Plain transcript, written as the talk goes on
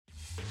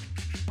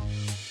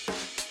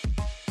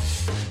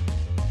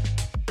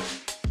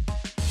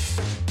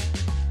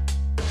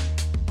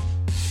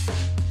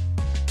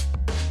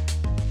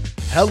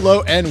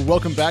Hello and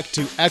welcome back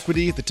to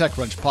Equity, the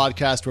TechCrunch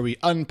podcast, where we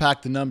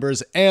unpack the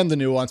numbers and the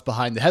nuance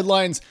behind the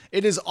headlines.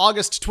 It is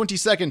August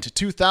 22nd,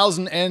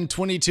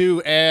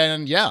 2022,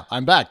 and yeah,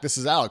 I'm back. This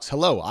is Alex.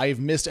 Hello.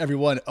 I've missed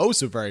everyone oh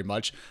so very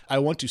much. I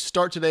want to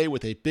start today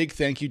with a big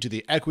thank you to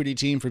the Equity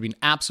team for being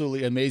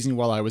absolutely amazing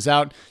while I was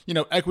out. You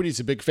know, Equity is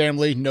a big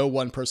family. No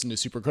one person is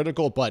super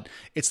critical, but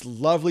it's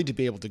lovely to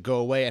be able to go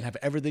away and have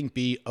everything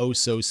be oh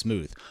so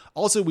smooth.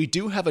 Also, we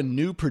do have a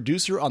new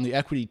producer on the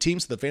Equity team,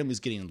 so the family is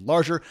getting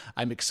larger.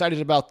 I'm excited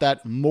about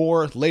that,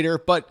 more later,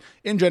 but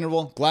in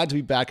general, glad to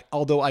be back,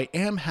 although I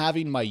am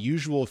having my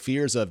usual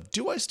fears of,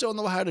 do I still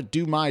know how to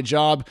do my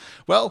job?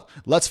 Well,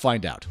 let's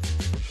find out.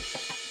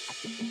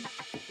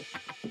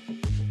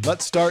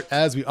 Let's start,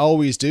 as we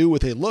always do,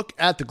 with a look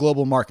at the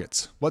global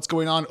markets. What's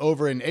going on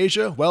over in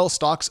Asia? Well,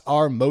 stocks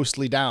are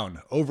mostly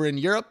down. Over in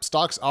Europe,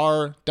 stocks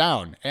are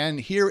down. And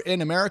here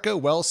in America,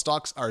 well,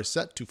 stocks are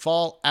set to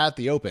fall at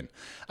the open.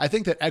 I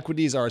think that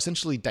equities are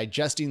essentially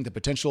digesting the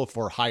potential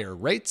for higher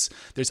rates.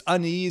 There's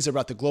unease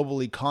about the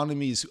global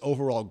economy's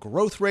overall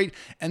growth rate,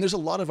 and there's a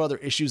lot of other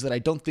issues that I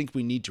don't think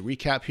we need to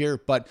recap here,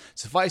 but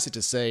suffice it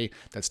to say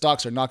that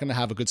stocks are not going to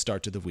have a good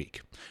start to the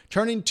week.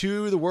 Turning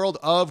to the world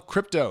of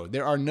crypto,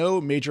 there are no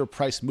major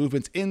price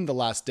movements in the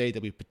last day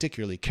that we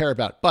particularly care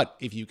about. But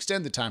if you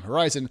extend the time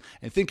horizon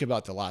and think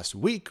about the last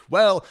week,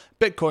 well,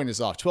 Bitcoin is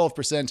off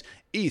 12%,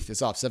 ETH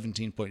is off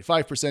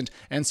 17.5%,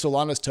 and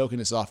Solana's token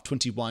is off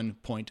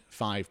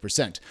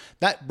 21.5%.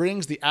 That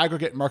brings the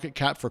aggregate market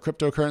cap for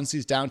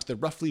cryptocurrencies down to the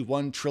roughly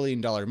 $1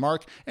 trillion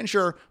mark. And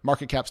sure,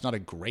 market cap's not a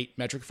great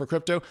metric for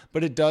crypto,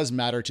 but it does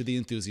matter to the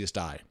enthusiast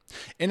eye.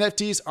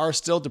 NFTs are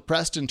still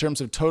depressed in terms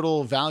of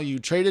total value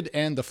traded,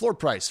 and the floor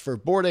price for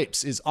Bored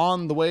Apes is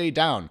on the way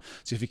down.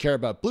 So if you care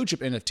about blue chip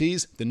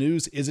NFTs, the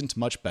news isn't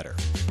much better.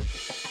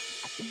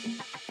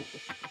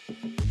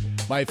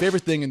 My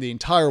favorite thing in the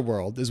entire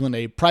world is when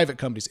a private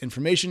company's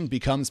information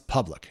becomes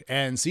public,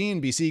 and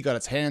CNBC got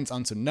its hands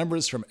on some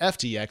numbers from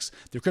FTX,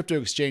 the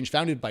crypto exchange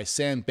founded by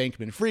Sam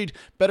Bankman-Fried,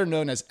 better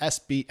known as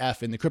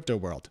SBF in the crypto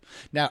world.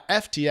 Now,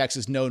 FTX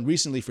is known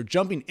recently for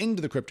jumping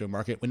into the crypto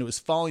market when it was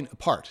falling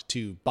apart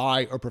to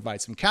buy or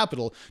provide some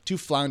capital to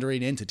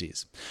floundering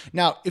entities.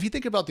 Now, if you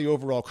think about the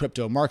overall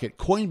crypto market,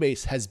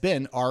 Coinbase has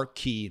been our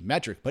key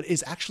metric, but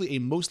is actually a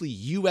mostly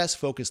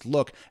US-focused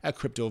look at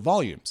crypto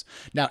volumes.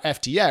 Now,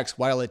 FTX,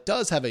 while it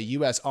does have a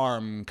US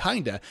arm,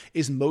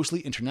 is mostly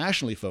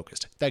internationally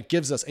focused. That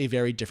gives us a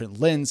very different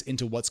lens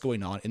into what's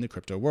going on in the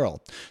crypto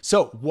world.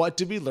 So what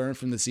did we learn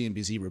from the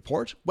CNBC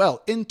report?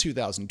 Well, in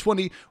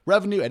 2020,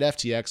 revenue at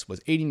FTX was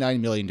 $89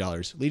 million,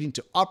 leading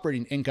to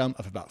operating income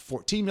of about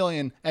 $14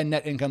 million and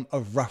net income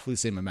of roughly the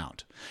same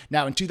amount.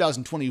 Now, in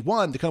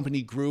 2021, the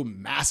company grew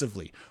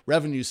massively.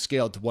 Revenues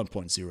scaled to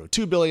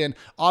 $1.02 billion,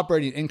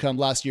 operating income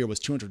last year was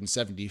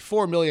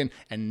 $274 million,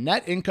 and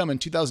net income in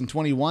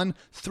 2021,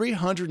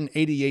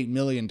 $388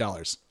 million.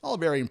 All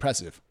very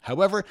impressive.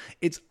 However,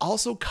 it's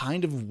also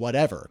kind of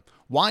whatever.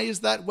 Why is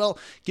that? Well,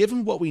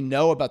 given what we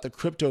know about the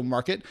crypto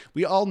market,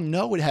 we all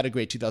know it had a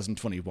great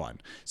 2021.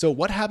 So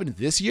what happened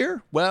this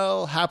year?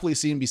 Well, happily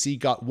CNBC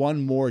got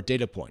one more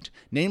data point,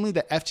 namely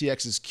that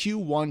FTX's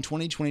Q1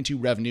 2022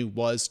 revenue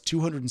was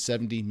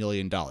 $270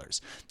 million.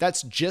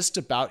 That's just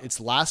about its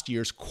last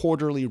year's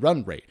quarterly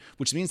run rate,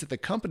 which means that the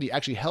company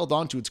actually held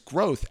on to its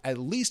growth at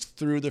least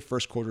through the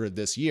first quarter of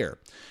this year.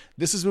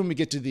 This is when we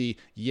get to the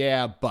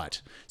yeah,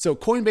 but. So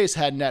Coinbase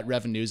had net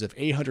revenues of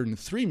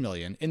 $803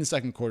 million in the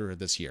second quarter of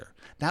this year.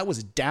 That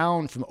was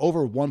down from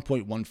over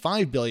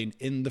 $1.15 billion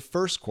in the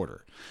first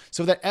quarter.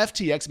 So that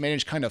FTX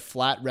managed kind of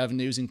flat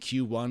revenues in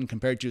Q1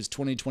 compared to its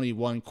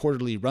 2021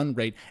 quarterly run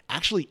rate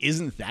actually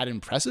isn't that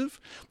impressive.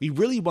 We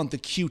really want the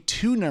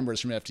Q2 numbers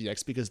from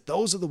FTX because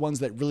those are the ones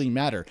that really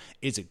matter.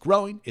 Is it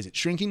growing? Is it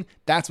shrinking?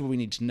 That's what we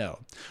need to know.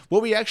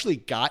 What we actually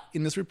got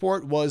in this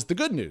report was the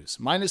good news,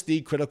 minus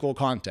the critical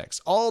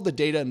context. All the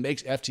data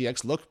makes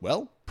FTX look,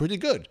 well, pretty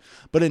good.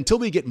 But until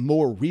we get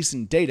more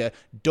recent data,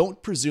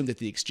 don't presume that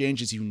the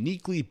exchange is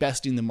uniquely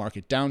besting the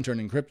market downturn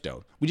in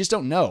crypto. We just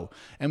don't know.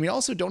 And we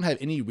also don't have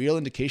any real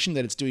indication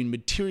that it's doing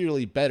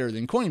materially better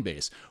than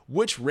Coinbase,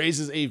 which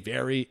raises a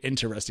very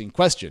interesting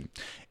question.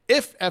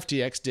 If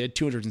FTX did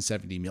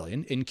 $270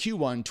 million in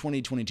Q1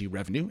 2022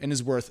 revenue and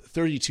is worth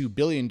 $32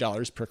 billion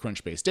per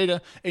Crunchbase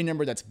data, a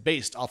number that's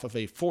based off of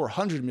a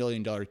 $400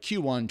 million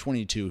Q1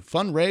 22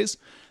 fundraise,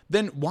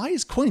 then why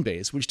is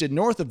Coinbase, which did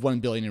north of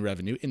 $1 billion in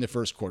revenue in the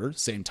first quarter,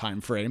 same time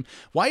frame,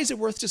 why is it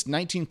worth just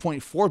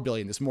 $19.4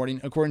 billion this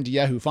morning, according to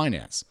Yahoo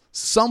Finance?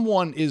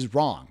 Someone is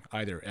wrong,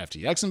 either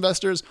FTX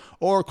investors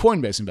or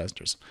Coinbase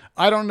investors.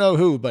 I don't know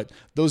who, but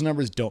those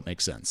numbers don't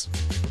make sense.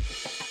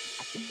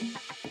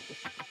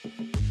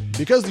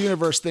 Because the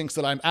universe thinks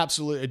that I'm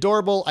absolutely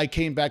adorable, I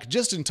came back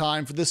just in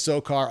time for this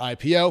SOCAR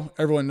IPO.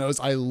 Everyone knows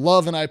I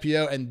love an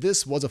IPO, and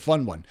this was a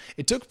fun one.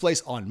 It took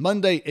place on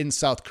Monday in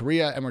South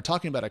Korea, and we're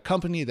talking about a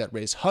company that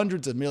raised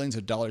hundreds of millions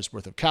of dollars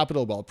worth of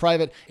capital while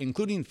private,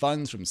 including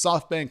funds from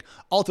SoftBank,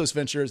 Altos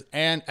Ventures,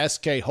 and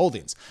SK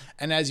Holdings.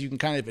 And as you can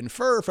kind of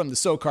infer from the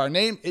SOCAR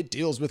name, it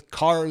deals with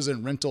cars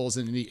and rentals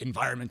and the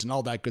environment and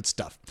all that good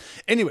stuff.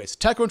 Anyways,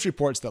 TechCrunch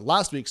reports that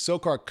last week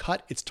SOCAR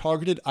cut its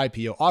targeted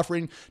IPO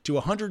offering to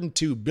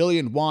 102 billion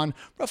won,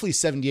 roughly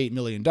 $78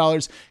 million,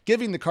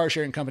 giving the car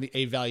sharing company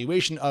a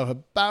valuation of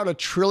about a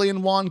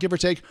trillion won, give or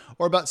take,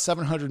 or about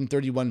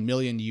 731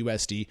 million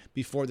USD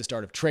before the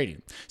start of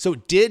trading. So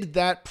did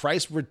that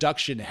price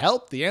reduction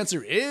help? The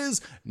answer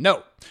is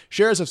no.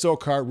 Shares of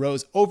SOCAR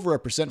rose over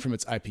 1% from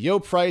its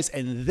IPO price,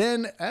 and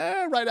then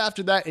right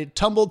after that, it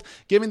tumbled,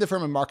 giving the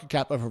firm a market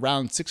cap of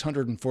around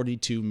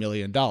 $642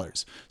 million.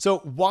 So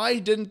why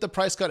didn't the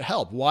price cut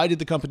help? Why did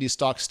the company's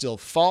stock still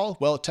fall?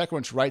 Well,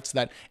 TechCrunch writes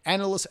that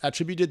analysts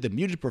attributed the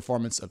muted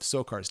performance of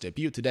SOCAR's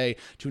debut today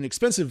to an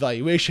expensive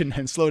valuation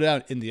and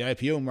slowdown in the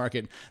IPO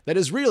market that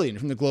is reeling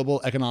from the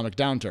global economic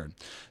downturn.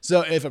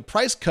 So if a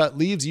price cut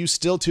leaves you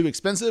still too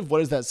expensive, what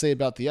does that say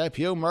about the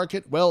IPO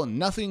market? Well,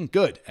 nothing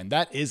good, and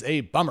that is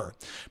a bummer.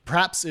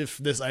 Perhaps if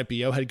this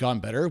IPO had gone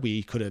better,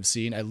 we could have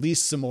seen at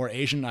least some more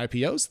Asian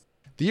IPOs.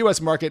 The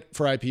US market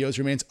for IPOs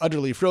remains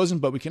utterly frozen,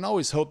 but we can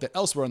always hope that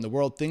elsewhere in the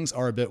world things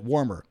are a bit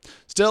warmer.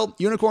 Still,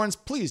 unicorns,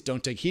 please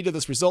don't take heed of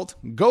this result.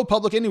 Go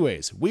public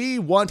anyways. We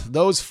want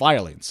those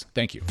filings.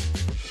 Thank you.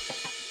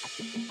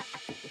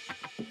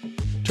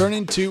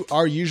 Turning to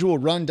our usual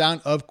rundown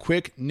of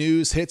quick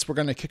news hits, we're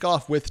going to kick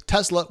off with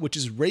Tesla, which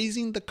is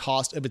raising the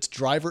cost of its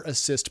driver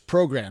assist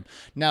program.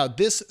 Now,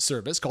 this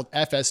service, called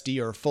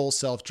FSD or Full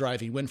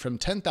Self-Driving, went from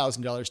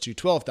 $10,000 to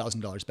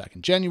 $12,000 back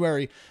in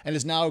January and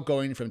is now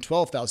going from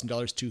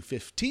 $12,000 to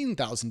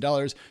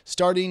 $15,000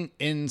 starting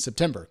in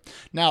September.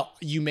 Now,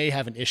 you may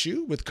have an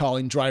issue with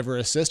calling driver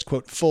assist,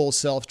 quote, full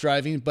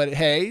self-driving, but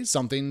hey,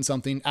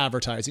 something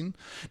advertising.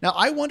 Now,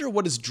 I wonder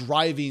what is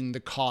driving the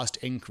cost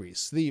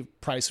increase. The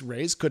price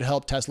raise could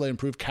help Tesla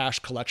improve cash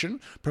collection,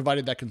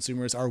 provided that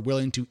consumers are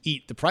willing to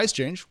eat the price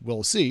change.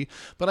 We'll see.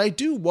 But I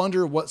do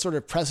wonder what sort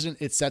of precedent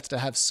it sets to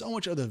have so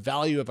much of the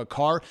value of a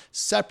car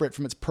separate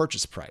from its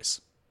purchase price.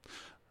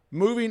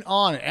 Moving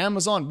on,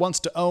 Amazon wants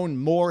to own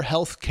more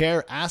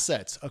healthcare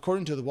assets.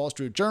 According to the Wall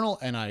Street Journal,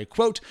 and I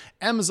quote,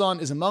 Amazon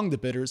is among the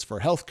bidders for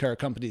healthcare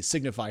company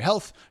Signify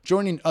Health,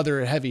 joining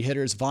other heavy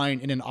hitters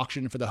vying in an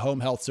auction for the home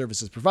health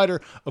services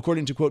provider,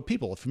 according to, quote,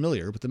 people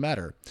familiar with the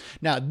matter.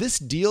 Now, this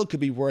deal could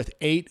be worth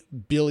 $8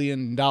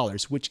 billion,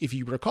 which, if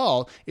you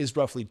recall, is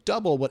roughly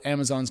double what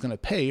Amazon's going to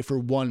pay for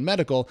One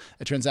Medical,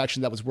 a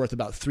transaction that was worth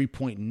about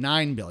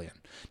 $3.9 billion.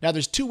 Now,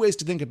 there's two ways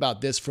to think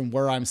about this from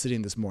where I'm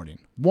sitting this morning.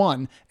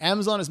 One,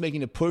 Amazon is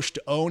making a push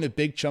to own a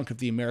big chunk of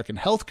the American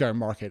healthcare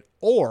market,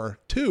 or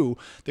two,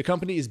 the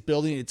company is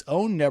building its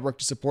own network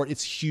to support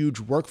its huge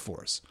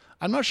workforce.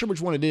 I'm not sure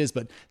which one it is,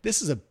 but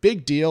this is a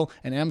big deal,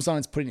 and Amazon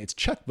is putting its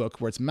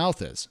checkbook where its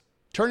mouth is.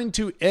 Turning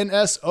to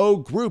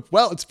NSO Group,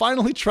 well, it's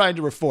finally trying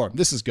to reform.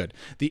 This is good.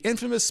 The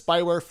infamous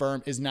spyware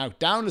firm is now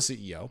down a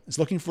CEO, is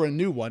looking for a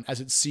new one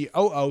as its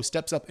COO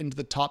steps up into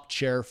the top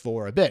chair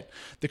for a bit.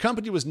 The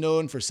company was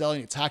known for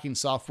selling its hacking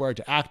software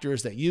to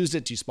actors that used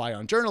it to spy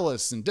on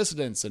journalists and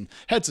dissidents and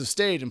heads of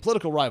state and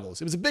political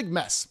rivals. It was a big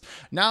mess.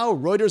 Now,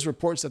 Reuters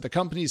reports that the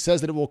company says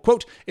that it will,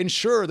 quote,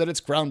 ensure that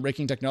its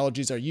groundbreaking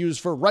technologies are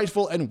used for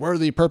rightful and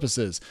worthy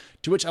purposes.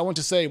 To which I want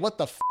to say, what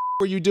the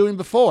were you doing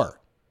before?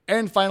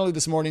 And finally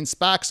this morning,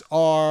 SPACs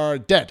are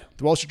dead.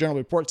 The Wall Street Journal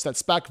reports that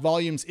SPAC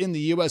volumes in the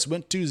US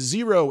went to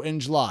zero in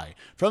July.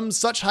 From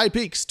such high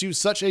peaks to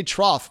such a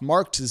trough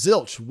marked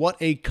zilch. What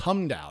a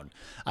come down.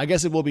 I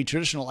guess it will be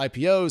traditional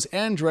IPOs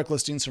and direct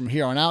listings from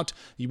here on out.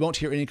 You won't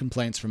hear any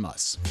complaints from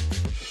us.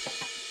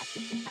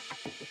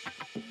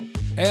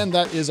 And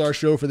that is our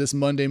show for this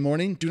Monday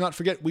morning. Do not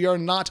forget, we are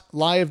not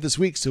live this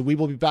week, so we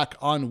will be back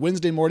on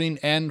Wednesday morning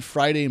and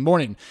Friday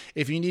morning.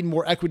 If you need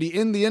more equity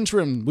in the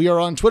interim, we are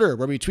on Twitter,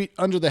 where we tweet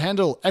under the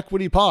handle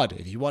EquityPod.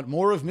 If you want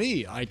more of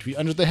me, I tweet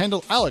under the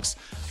handle Alex.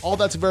 All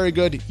that's very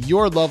good.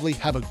 You're lovely.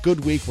 Have a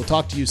good week. We'll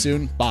talk to you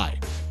soon. Bye.